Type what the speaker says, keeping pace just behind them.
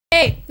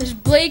Hey, this is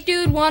Blake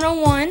Dude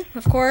 101.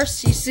 Of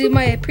course, you see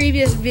my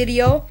previous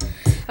video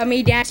of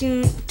me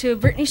dancing to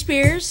Britney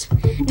Spears.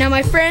 Now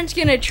my friend's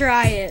gonna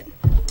try it.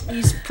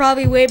 He's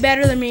probably way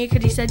better than me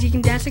because he said you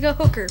can dance like a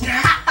hooker.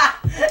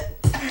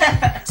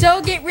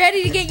 So get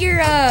ready to get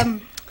your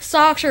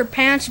socks or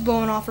pants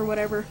blown off or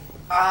whatever.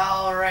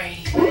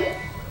 Alright. I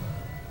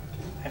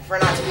prefer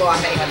not to blow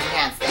off anyone's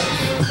pants then.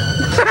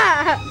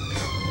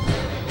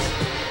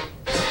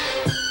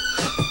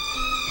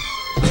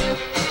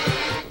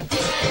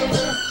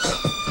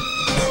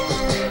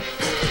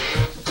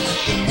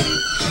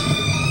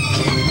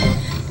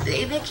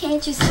 Baby,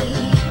 can't you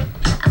see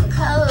I'm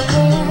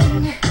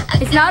calling?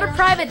 It's not a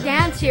private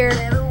dance here.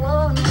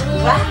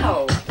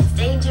 Wow. It's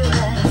dangerous.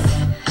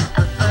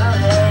 I'm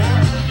falling.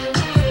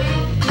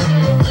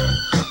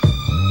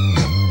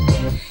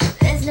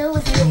 There's no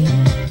escape.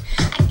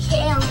 I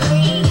can't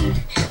breathe.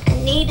 I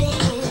need a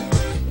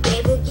hand.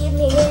 Baby, give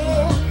me it.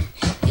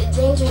 You're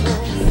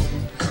dangerous.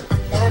 I'm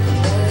never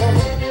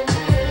there.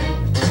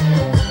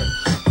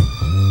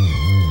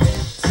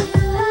 Too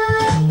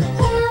high,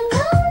 can't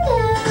come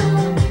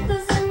down.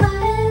 Losing my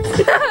head,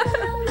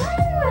 round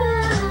and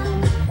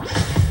round.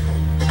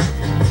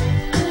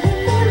 Do you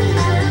hear me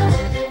now?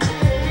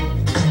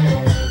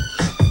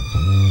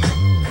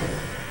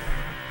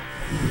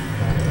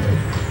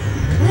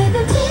 With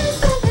the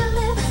taste of your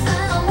lips,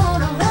 I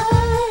wanna run.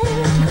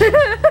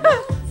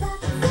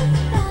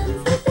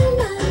 Slipping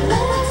under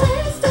the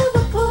taste of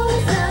a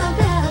poison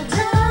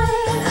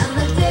paradise. I'm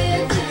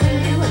addicted to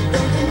you.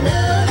 Don't you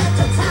know that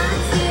you're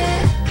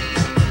toxic?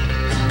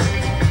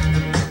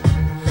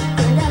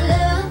 And I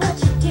love what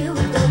you do.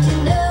 Don't you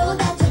know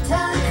that you're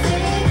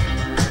toxic?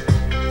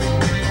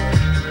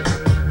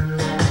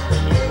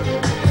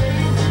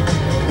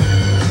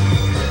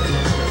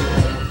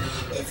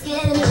 It's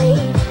getting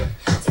late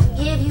to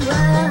give you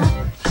up.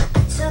 I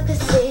took a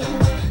sip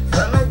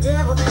from a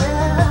devil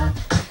cup.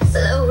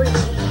 Slowly,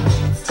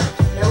 it's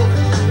taking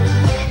over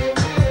me.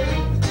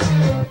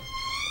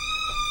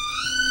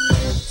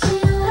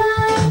 Too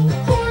high,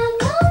 can't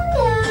come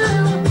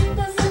down.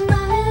 Losing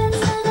my head,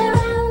 spinning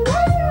round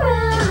and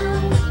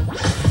round.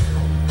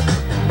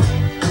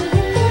 Do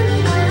you hear me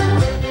now?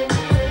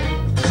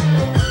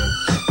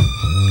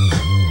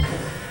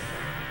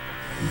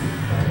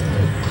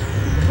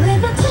 With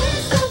the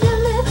taste of your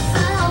lips, I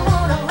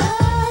wanna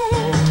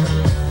run.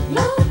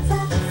 No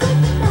toxic,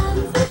 I'm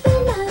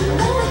slipping under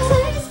the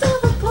taste of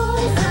a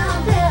poison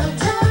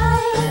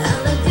paradise.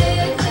 I'm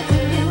addicted to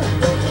you.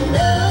 Don't you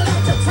know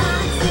that you're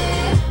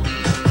toxic?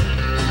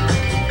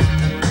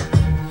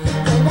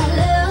 And I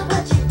love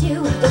what you do.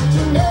 Don't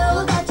you know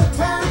that you're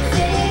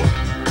toxic?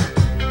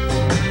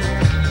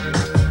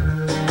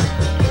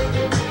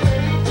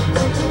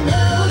 Don't you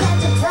know that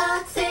you're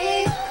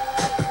toxic?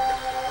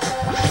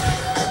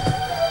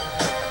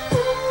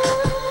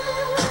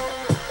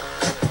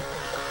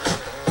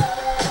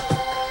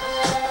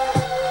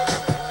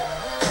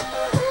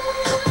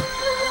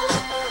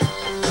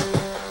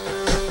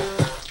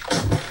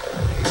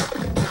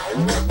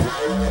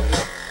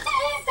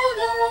 Taste of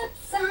your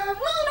lips, I'm on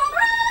a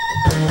run.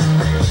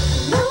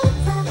 No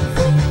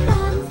toxic,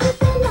 I'm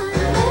slipping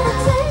under the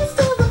taste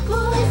of a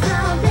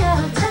poison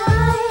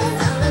paradise.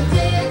 I'm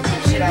addicted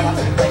to Shit, I you. lost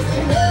my place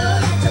You again. know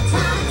that you're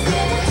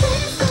toxic.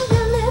 Taste of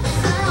your lips,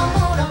 I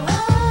wanna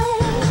run.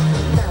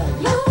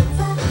 No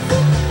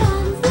toxic,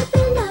 I'm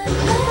slipping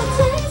under the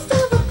taste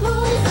of a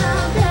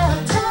poison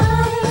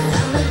paradise.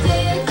 I'm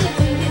addicted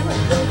to you.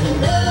 Don't you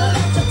know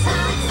that you're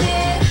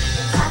toxic?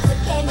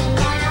 Intoxicate me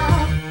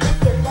now with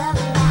your love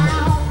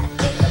now. I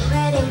think I'm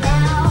ready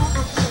now.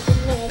 I think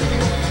I'm ready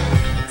now.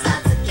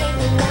 Intoxicate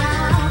me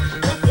now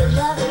with your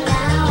love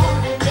now.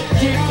 I think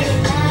I'm ready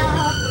now.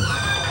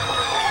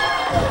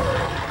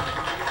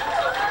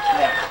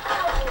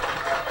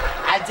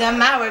 I done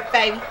my work,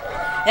 baby.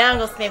 Now I'm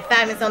gonna spend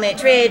 5 minutes on that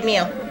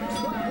treadmill.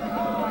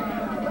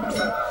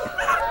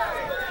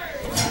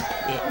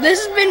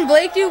 This has been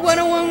Blake Dude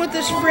 101 with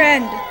his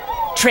friend.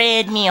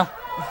 Treadmill.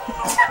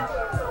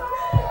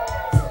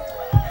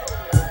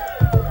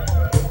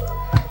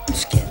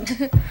 Just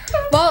kidding.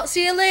 Well,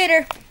 see you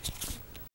later.